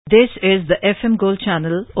This is the FM Gold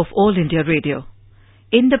channel of All India Radio.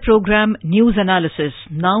 In the program News Analysis,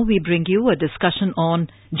 now we bring you a discussion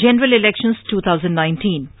on General Elections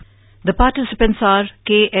 2019. The participants are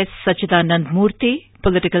K.S. Sachidanand Murthy,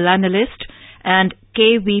 political analyst, and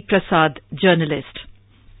K.V. Prasad, journalist.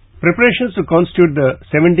 Preparations to constitute the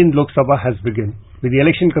 17th Lok Sabha has begun, with the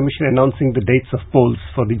Election Commission announcing the dates of polls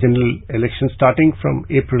for the general election starting from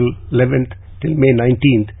April 11th till May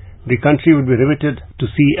 19th. The country would be riveted to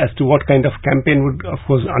see as to what kind of campaign would, of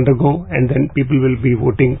course, undergo, and then people will be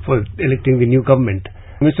voting for electing the new government.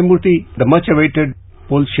 Mr. Murthy, the much-awaited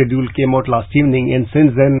poll schedule came out last evening, and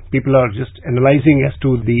since then people are just analyzing as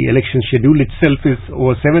to the election schedule itself is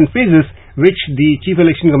over 7 phases, which the Chief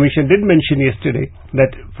Election Commission did mention yesterday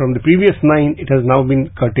that from the previous 9 it has now been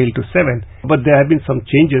curtailed to 7. But there have been some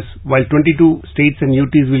changes. While 22 states and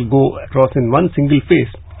UTs will go across in one single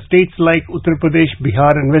phase, states like Uttar Pradesh,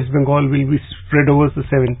 Bihar and West Bengal will be spread over the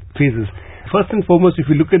 7 phases. First and foremost,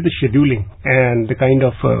 if you look at the scheduling and the kind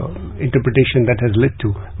of interpretation that has led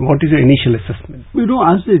to, what is your initial assessment?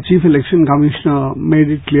 As the Chief Election Commissioner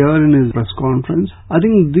made it clear in his press conference, I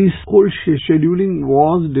think this whole scheduling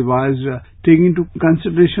was devised taking into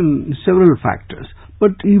consideration several factors.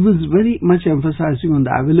 But he was very much emphasizing on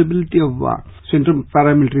the availability of central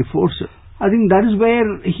paramilitary forces. I think that is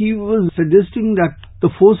where he was suggesting that the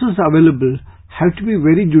forces available have to be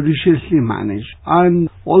very judiciously managed, and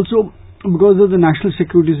also because of the national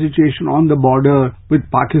security situation on the border with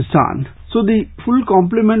Pakistan. So the full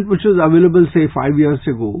complement which was available say 5 years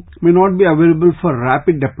ago may not be available for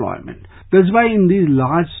rapid deployment. That's why in these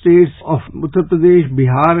large states of Uttar Pradesh,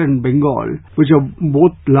 Bihar and Bengal, which are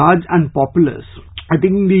both large and populous, I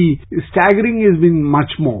think the staggering has been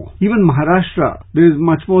much more. Even Maharashtra, there is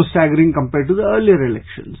much more staggering compared to the earlier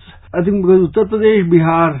elections. I think because Uttar Pradesh,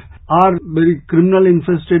 Bihar are very criminal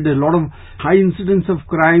infested, there are a lot of high incidence of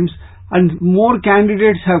crimes, and more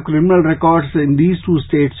candidates have criminal records in these two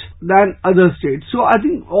states than other states. So I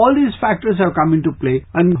think all these factors have come into play,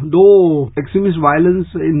 and though extremist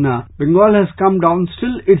violence in Bengal has come down,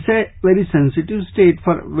 still it's a very sensitive state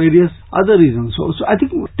for various other reasons. So I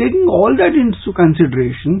think taking all that into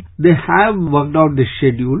consideration, they have worked out the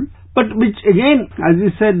schedule, but which again, as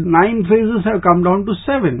you said, 9 phases have come down to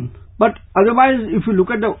 7. But otherwise, if you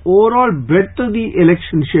look at the overall breadth of the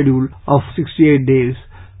election schedule of 68 days,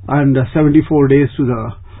 and 74 days to the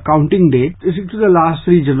counting date, to the last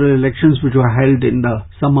 3 general elections which were held in the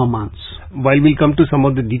summer months. While we'll come to some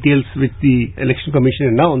of the details which the Election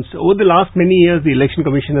Commission announced, over the last many years the Election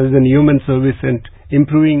Commission has done human service and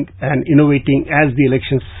improving and innovating as the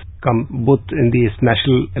elections come, both in the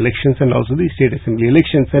national elections and also the state assembly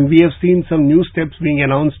elections. And we have seen some new steps being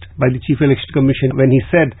announced by the Chief Election Commission when he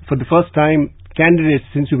said, for the first time, candidates,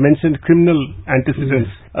 since you mentioned criminal antecedents,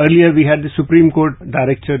 earlier we had the Supreme Court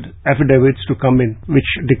directed affidavits to come in which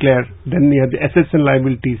declare, then we have the assets and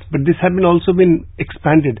liabilities, but this had also been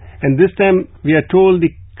expanded, and this time we are told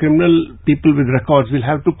the criminal people with records will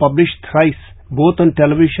have to publish thrice, both on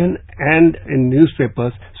television and in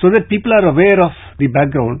newspapers, so that people are aware of the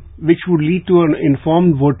background, which would lead to an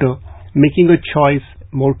informed voter making a choice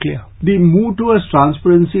more clear. The move towards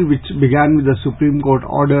transparency, which began with the Supreme Court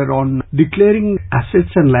order on declaring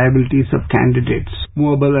assets and liabilities of candidates,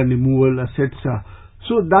 movable and immovable assets.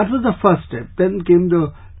 So that was the first step. Then came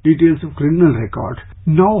the details of criminal record.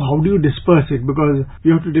 Now how do you disperse it? Because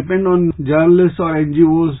you have to depend on journalists or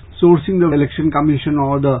NGOs sourcing the Election Commission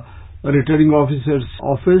or the returning officer's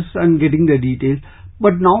office and getting the details.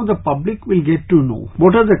 But now the public will get to know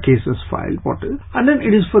what are the cases filed, and then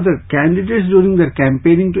it is for the candidates during their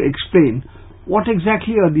campaigning to explain what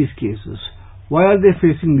exactly are these cases, why are they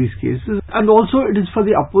facing these cases, and also it is for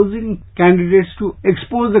the opposing candidates to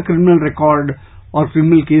expose the criminal record or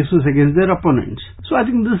criminal cases against their opponents. So I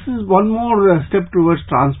think this is one more step towards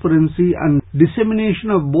transparency and dissemination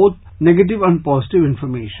of both negative and positive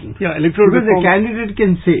information. Yeah, electoral because the candidate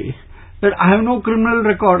can say that I have no criminal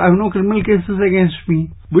record, I have no criminal cases against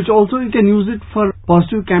me, which also you can use it for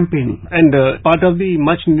positive campaigning. And part of the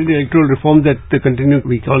much needed electoral reform that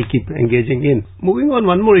we all keep engaging in. Moving on,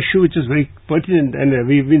 one more issue which is very pertinent, and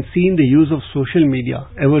we've been seeing the use of social media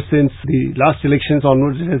ever since the last elections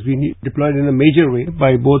onwards. It has been deployed in a major way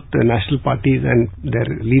by both the national parties and their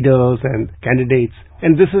leaders and candidates.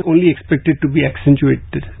 And this is only expected to be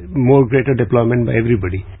accentuated, more greater deployment by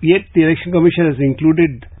everybody. Yet the Election Commission has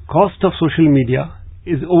included cost of social media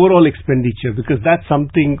is overall expenditure, because that's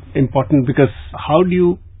something important, because how do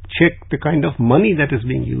you check the kind of money that is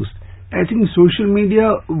being used? I think social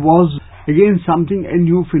media was again something, a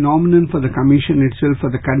new phenomenon for the Commission itself,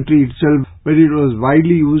 for the country itself, where it was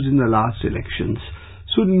widely used in the last elections.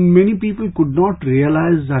 So many people could not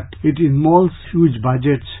realize that it involves huge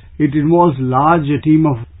budgets. It involves large team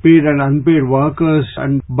of paid and unpaid workers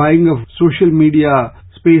and buying of social media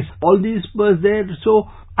space. All these was there. So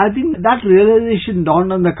I think that realization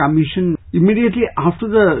dawned on the Commission immediately after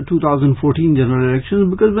the 2014 general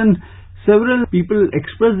elections, because when several people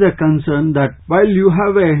expressed their concern that while you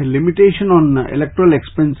have a limitation on electoral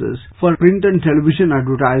expenses for print and television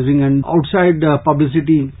advertising and outside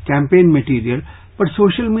publicity campaign material, but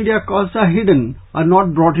social media costs are hidden, are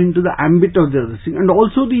not brought into the ambit of the other thing. And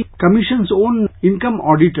also the Commission's own income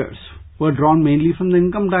auditors were drawn mainly from the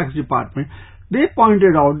Income Tax Department. They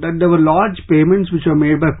pointed out that there were large payments which were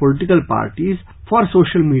made by political parties for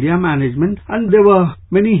social media management, and there were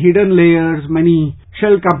many hidden layers, many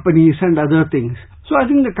shell companies and other things. So I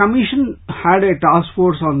think the Commission had a task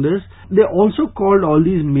force on this. They also called all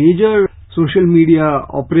these major social media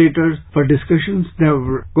operators for discussions. They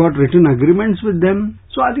have got written agreements with them.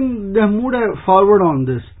 So I think they have moved forward on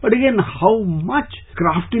this. But again, how much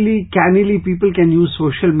craftily, cannily people can use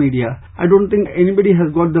social media, I don't think anybody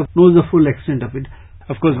knows the full extent of it.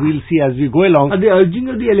 Of course, we'll see as we go along. At the urging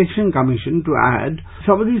of the Election Commission, to add,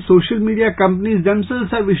 some of these social media companies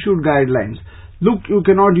themselves have issued guidelines. Look, you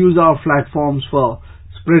cannot use our platforms for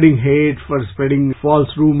spreading hate, for spreading false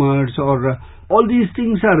rumors, or all these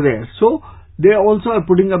things are there. So they also are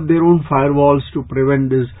putting up their own firewalls to prevent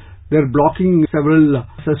this. They're blocking several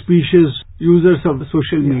suspicious users of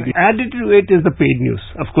social media. Added to it is the paid news,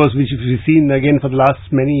 of course, which we've seen again for the last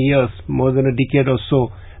many years, more than a decade or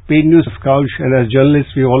so. Paid news scourge, and as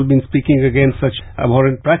journalists we've all been speaking against such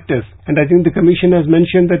abhorrent practice. And I think the Commission has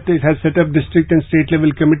mentioned that it has set up district and state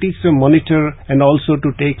level committees to monitor and also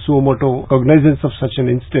to take suo motu cognizance of such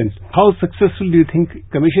an instance. How successful do you think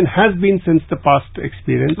Commission has been since the past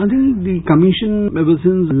experience? I think the Commission, ever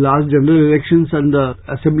since last general elections and the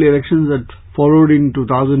assembly elections that followed in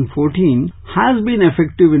 2014, has been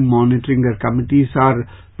effective in monitoring. Their committees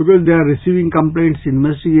because they are receiving complaints,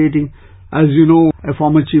 investigating. As you know, a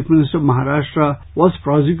former Chief Minister of Maharashtra was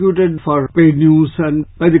prosecuted for paid news and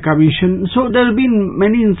by the Commission. So there have been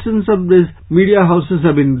many instances of this. Media houses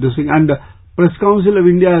have been doing, and the Press Council of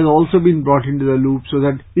India has also been brought into the loop so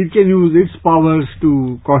that it can use its powers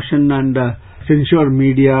to caution and censure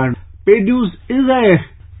media. Paid news is a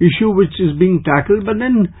issue which is being tackled, but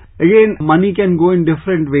then again, money can go in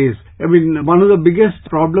different ways. I mean, one of the biggest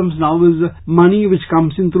problems now is money which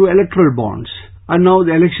comes in through electoral bonds. And now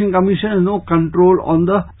the Election Commission has no control on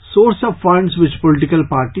the source of funds which political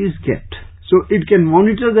parties get. So it can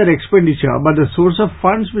monitor their expenditure, but the source of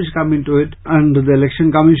funds which come into it, and the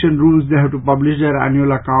Election Commission rules, they have to publish their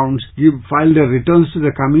annual accounts, file their returns to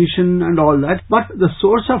the Commission and all that. But the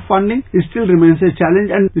source of funding still remains a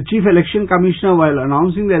challenge, and the Chief Election Commissioner, while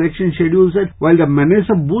announcing the election schedule, said while the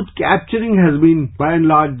menace of booth capturing has been by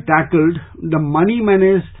and large tackled, the money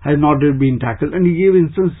menace has not yet been tackled, and he gave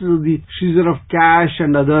instances of the seizure of cash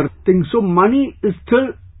and other things. So money is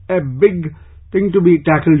still a big thing to be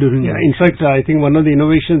tackled during that. In fact, I think one of the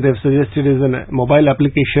innovations they've suggested is a mobile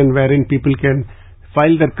application wherein people can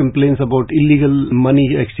file their complaints about illegal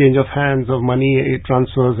money exchange of hands, of money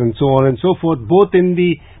transfers and so on and so forth, both in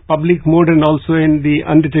the public mode and also in the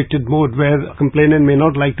undetected mode where a complainant may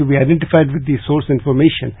not like to be identified with the source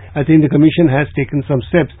information. I think the Commission has taken some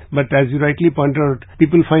steps, but as you rightly pointed out,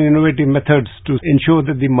 people find innovative methods to ensure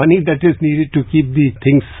that the money that is needed to keep the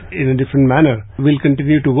things in a different manner will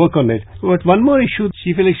continue to work on it. But one more issue,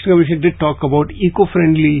 Chief Election Commission did talk about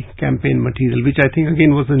eco-friendly campaign material, which I think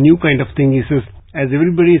again was a new kind of thing. He says, as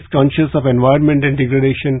everybody is conscious of environment and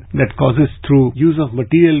degradation that causes through use of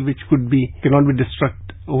material which cannot be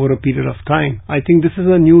destructed over a period of time, I think this is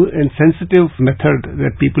a new and sensitive method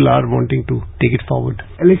that people are wanting to take it forward.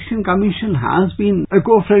 Election Commission has been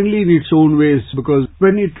eco-friendly in its own ways, because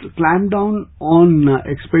when it clamped down on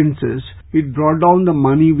expenses, it brought down the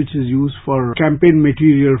money which is used for campaign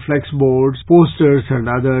material, flex boards, posters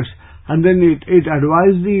and others, and then it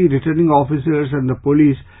advised the returning officers and the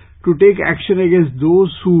police to take action against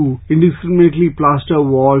those who indiscriminately plaster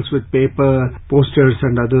walls with paper, posters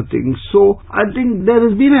and other things. So I think there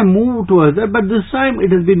has been a move towards that, but this time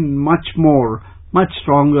it has been much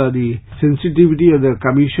stronger. The sensitivity of the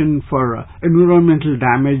Commission for environmental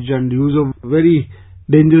damage and use of very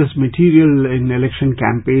dangerous material in election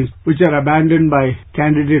campaigns, which are abandoned by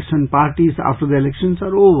candidates and parties after the elections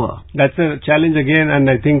are over. That's a challenge again,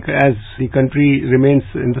 and I think as the country remains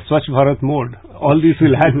in the Swachh Bharat mode, all these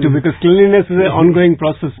will add to, because cleanliness is an ongoing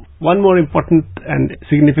process. one more important and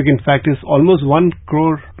significant fact is almost 1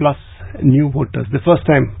 crore plus new voters, the first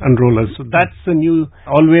time enrollers. So that's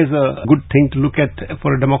always a good thing to look at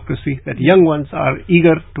for a democracy, that young ones are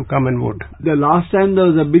eager to come and vote. The last time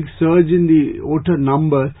there was a big surge in the voter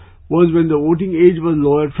number was when the voting age was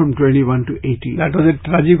lowered from 21 to 18. That was at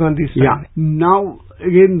Rajiv Gandhi's time. Yeah. Now,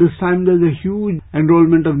 again, this time there's a huge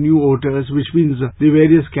enrollment of new voters, which means the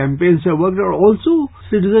various campaigns have worked out. Also,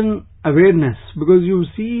 citizen awareness, because you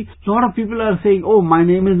see a lot of people are saying, oh, my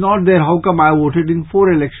name is not there, how come I voted in 4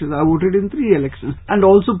 elections, I voted in 3 elections. And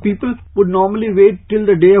also people would normally wait till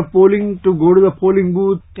the day of polling to go to the polling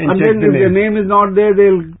booth, and then if their name is not there,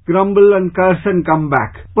 they'll grumble and curse and come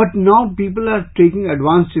back. But now people are taking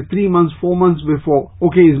advance 3 months, 4 months before,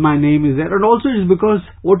 okay, my name is there. And also it's because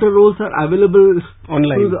voter rolls are available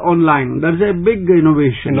online. That's a big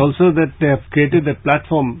innovation. And also that they have created that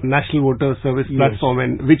platform, National Voter Service Platform,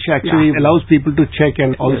 and which actually allows people to check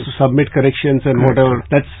and also submit corrections and whatever.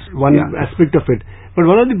 That's one aspect of it. But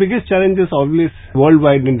one of the biggest challenges always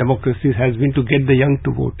worldwide in democracies has been to get the young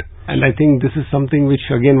to vote. And I think this is something which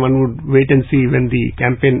again one would wait and see when the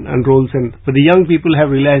campaign unrolls. But the young people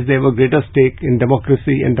have realized they have a greater stake in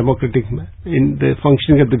democracy and in the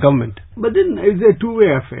functioning of the government. But then it's a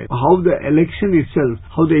two-way affair. How the election itself,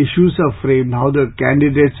 how the issues are framed, how the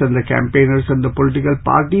candidates and the campaigners and the political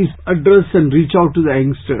parties address and reach out to the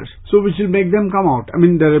youngsters. So which will make them come out. I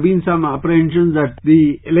mean, there have been some apprehensions that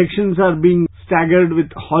the elections are being staggered with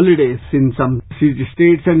holidays in some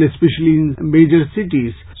states and especially in major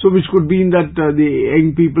cities. So which could mean that the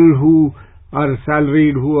young people who are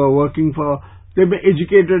salaried, who are working for, the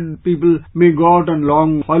educated people may go out on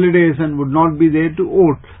long holidays and would not be there to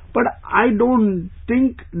vote. But I don't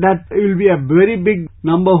think that it will be a very big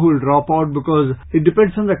number who will drop out, because it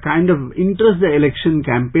depends on the kind of interest the election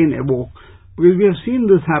campaign evokes. Because we have seen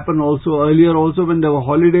this happen also earlier also when there were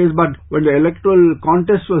holidays, but when the electoral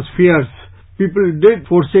contest was fierce, people did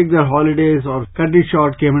forsake their holidays or cut it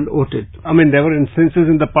short, came and voted. I mean, there were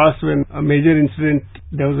instances in the past when a major incident,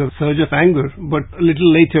 there was a surge of anger, but a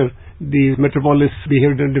little later, the metropolis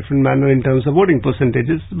behaved in a different manner in terms of voting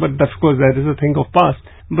percentages. But of course, that is a thing of past.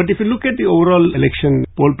 But if you look at the overall election,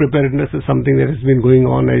 poll preparedness is something that has been going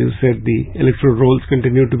on. As you said, the electoral rolls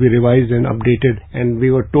continue to be revised and updated. And we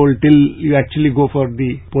were told till you actually go for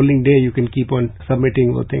the polling day, you can keep on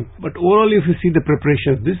submitting voting. But overall, if you see the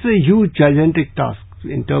preparations, this is a huge, gigantic task.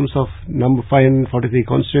 In terms of number 543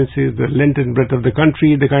 constituencies, the length and breadth of the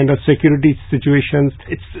country, the kind of security situations,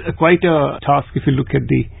 it's quite a task if you look at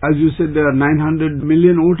the... As you said, there are 900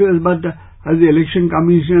 million voters, but as the election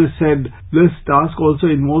commissioner said, this task also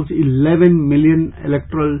involves 11 million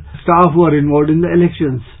electoral staff who are involved in the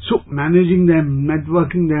elections. So managing them,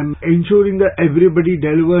 networking them, ensuring that everybody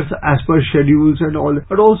delivers as per schedules and all.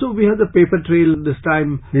 But also we have the paper trail this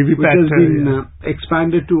time, which has been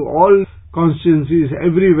expanded to all constituencies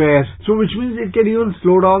everywhere. So which means it can even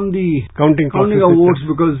slow down the counting of votes,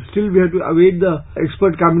 because still we have to await the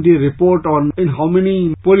expert committee report on in how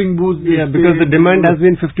many polling booths. Yeah, because the demand has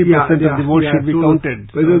been 50% of the votes should be counted.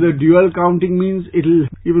 Whether the dual counting means it will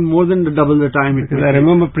even more than double the time. Because I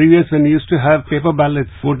remember previous when we used to have paper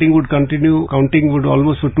ballots, voting would continue, counting would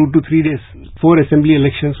almost for 2 to 3 days. 4 assembly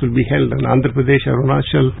elections will be held in Andhra Pradesh,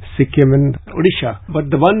 Arunachal, Sikkim and Odisha. But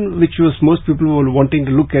the one which was most people were wanting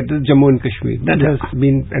to look at is Jammu and Kashmir. That has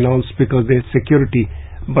been announced because there's security.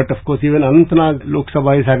 But of course, even Anantnag Lok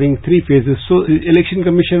Sabha is having 3 phases. So, Election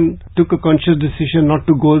Commission took a conscious decision not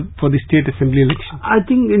to go for the state assembly election. I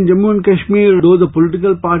think in Jammu and Kashmir, though the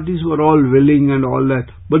political parties were all willing and all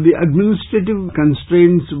that, but the administrative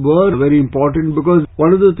constraints were very important, because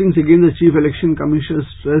one of the things again the Chief Election Commissioner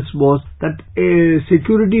stressed was that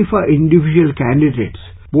security for individual candidates,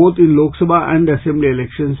 both in Lok Sabha and assembly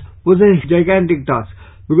elections, was a gigantic task.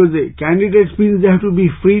 Because the candidates means they have to be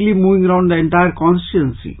freely moving around the entire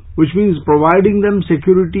constituency, which means providing them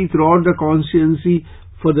security throughout the constituency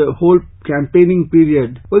for the whole campaigning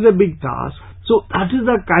period was a big task. So that is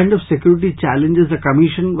the kind of security challenges the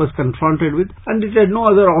Commission was confronted with, and it had no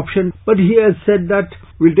other option. But he has said that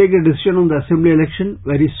we'll take a decision on the assembly election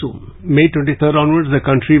very soon. May 23rd onwards, the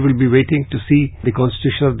country will be waiting to see the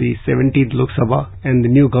constitution of the 17th Lok Sabha and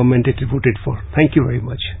the new government it voted for. Thank you very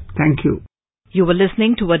much. Thank you. You were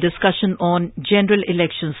listening to a discussion on General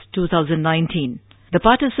Elections 2019. The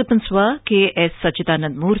participants were K.S.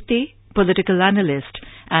 Sachidanand Murthy, political analyst,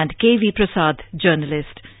 and K.V. Prasad,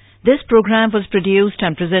 journalist. This program was produced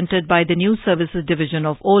and presented by the News Services Division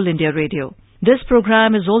of All India Radio. This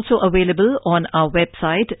program is also available on our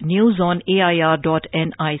website,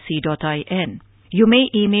 newsonair.nic.in. You may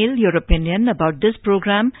email your opinion about this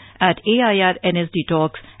program at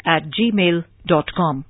airnsdtalks@gmail.com.